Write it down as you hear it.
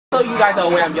know you guys are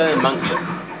aware I'm yelling monkey.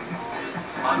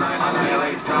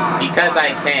 Because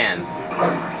I can.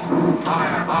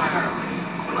 Fire, fire.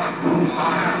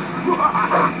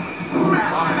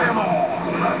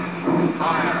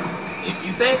 Fire. If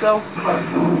you say so.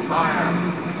 Fire.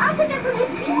 I can never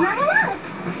hit you. Level up.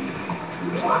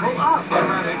 Get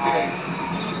ready.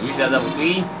 Reach at level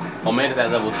 3. Omega's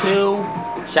at level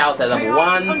 2. Shouts at level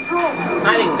 1.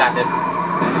 I think we got this.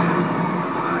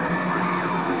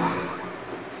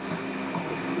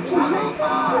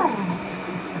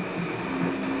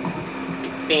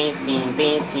 Dancing,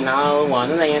 dancing, all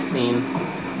wanna dancing.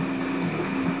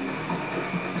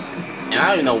 And I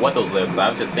don't even know what those lyrics are, I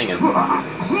was just singing. Wow!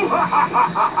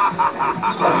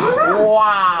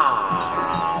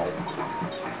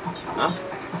 Huh?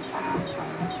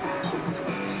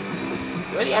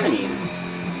 Where are the enemies?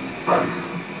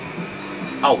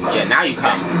 Oh, yeah, now you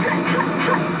come.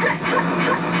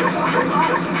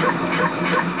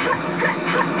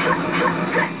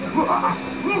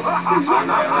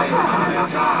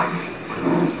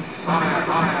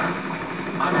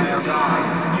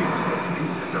 Useless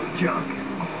pieces of junk.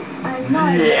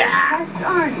 Yeah.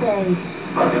 Aren't they?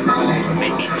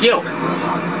 Make me puke.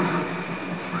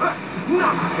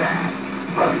 Not bad.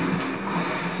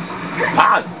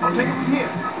 Pause. I'll take it from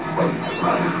here.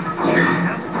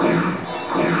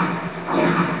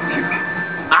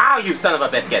 Ow, you son of a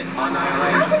biscuit.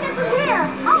 Annihilate. I can never hear.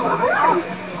 Oh,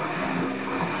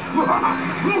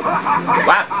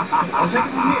 What? I'll take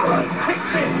it from here. Take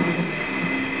this.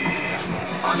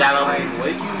 Shadow, what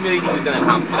did you really think was gonna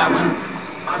accomplish that one?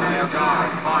 Annihilate.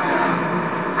 Fire.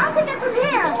 I'll take it from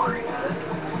here.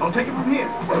 I'll take it from here.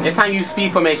 This time use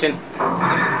speed formation.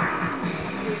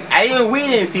 And even we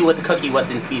didn't see what the cookie was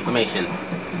in speed formation.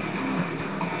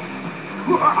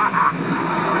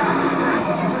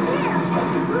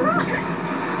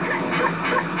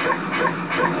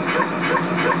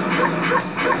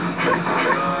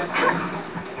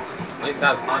 At least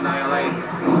got Annihilate.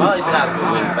 well, at least I got the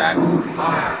wings back.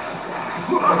 Fire.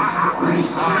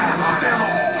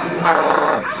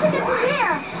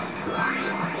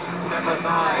 Step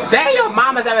aside. Dang, your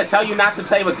mamas ever tell you not to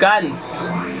play with guns?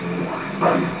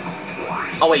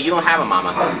 Oh wait, you don't have a mama.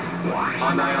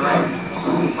 Annihilate.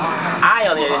 I,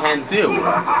 on the other hand, do.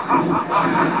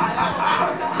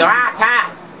 So I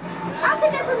pass. I'll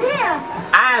take it from here.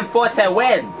 I am Forte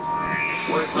wins.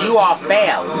 You are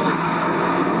fails.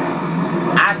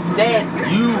 I said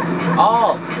you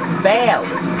all fails.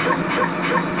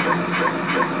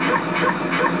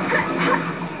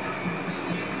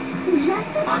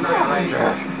 Justice. Annihilate.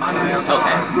 Annihilate.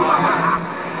 Okay.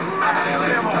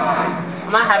 Annihilate.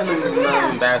 I'm not having another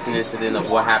embarrassing incident of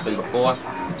what happened before.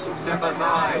 Step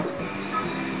aside.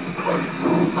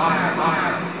 Fire,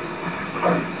 fire.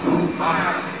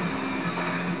 Fire.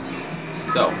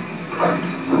 So,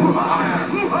 Fire.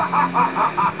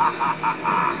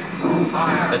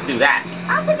 Fire. let's do that.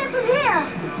 I'll take it from here.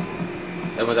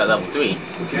 Everyone's at level 3.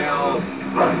 Kill.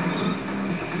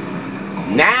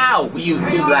 Now we use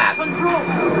 2 blasts.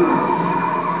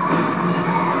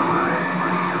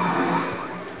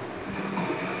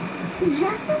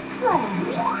 Justice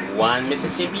play. 1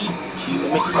 Mississippi, 2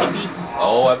 Mississippi.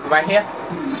 Oh, right here.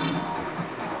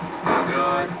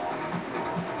 Good.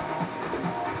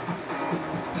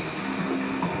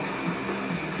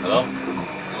 Hello?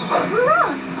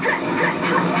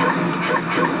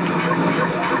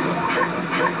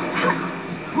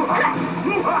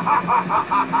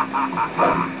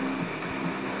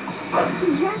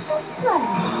 Justice play.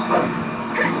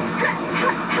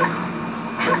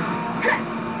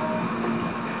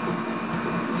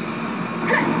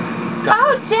 Go,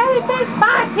 jellyfish,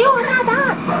 fight, you and I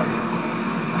die.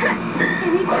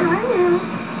 Anytime now.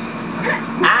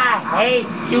 I hate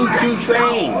choo-choo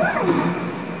trains.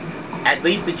 At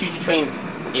least the choo-choo trains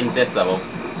in this level.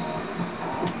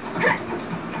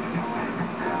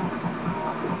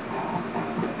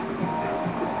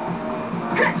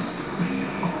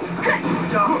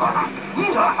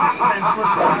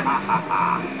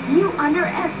 You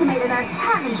underestimated us,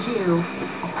 haven't you?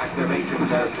 Activation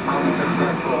test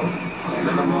unsuccessful.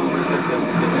 Minimal resistance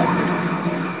detected.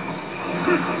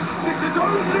 This is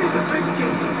only the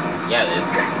beginning. Yeah, it is.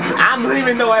 I'm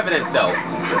leaving no evidence, though.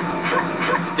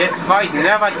 This fight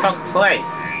never took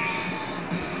place.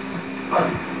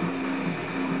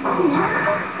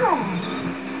 Justice play.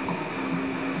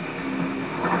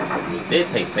 It did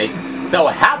take place. So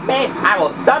help me, I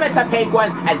will summon to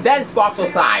Penguin, and then sparks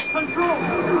will fly. Control.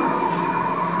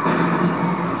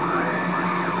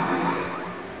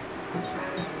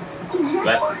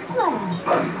 Justice play.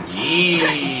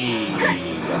 Yee.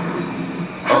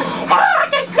 Oh, I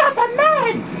just shot the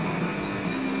mans!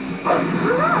 Yeah.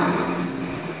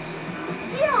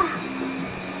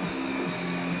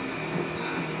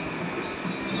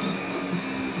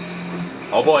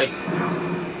 Oh boy.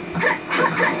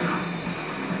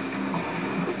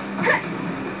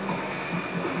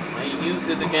 I used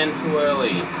it again too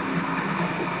early.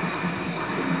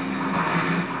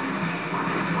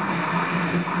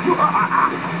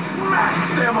 Smash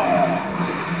them all!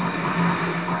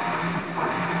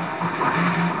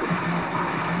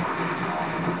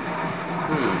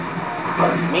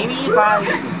 Maybe if I'm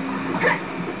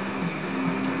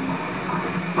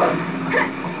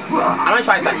gonna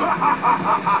try something.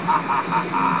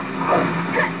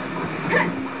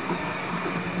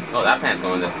 Oh, that plan's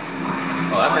going to.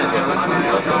 Oh, that plan's going to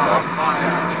go so far.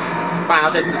 Fine,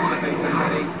 I'll just.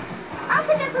 I'll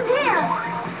take it from here.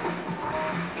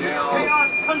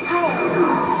 Chaos control!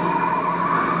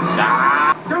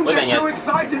 Ah, Don't we're get done yet. too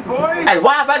excited, boys! Hey,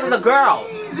 why versus a girl?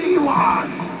 Easy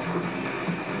one!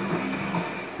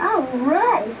 All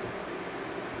right.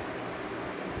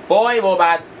 Boy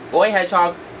robot, boy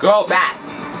hedgehog, girl bat.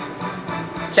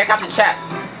 Check out the chest.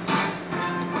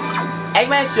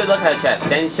 Eggman should look at her chest,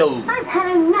 then I've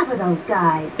had enough of those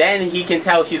guys. then he can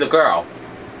tell she's a girl.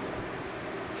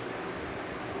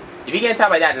 If he can't tell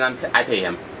by that, then I pay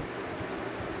him.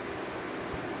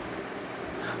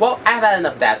 Well, I've had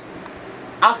enough of that.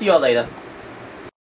 I'll see y'all later.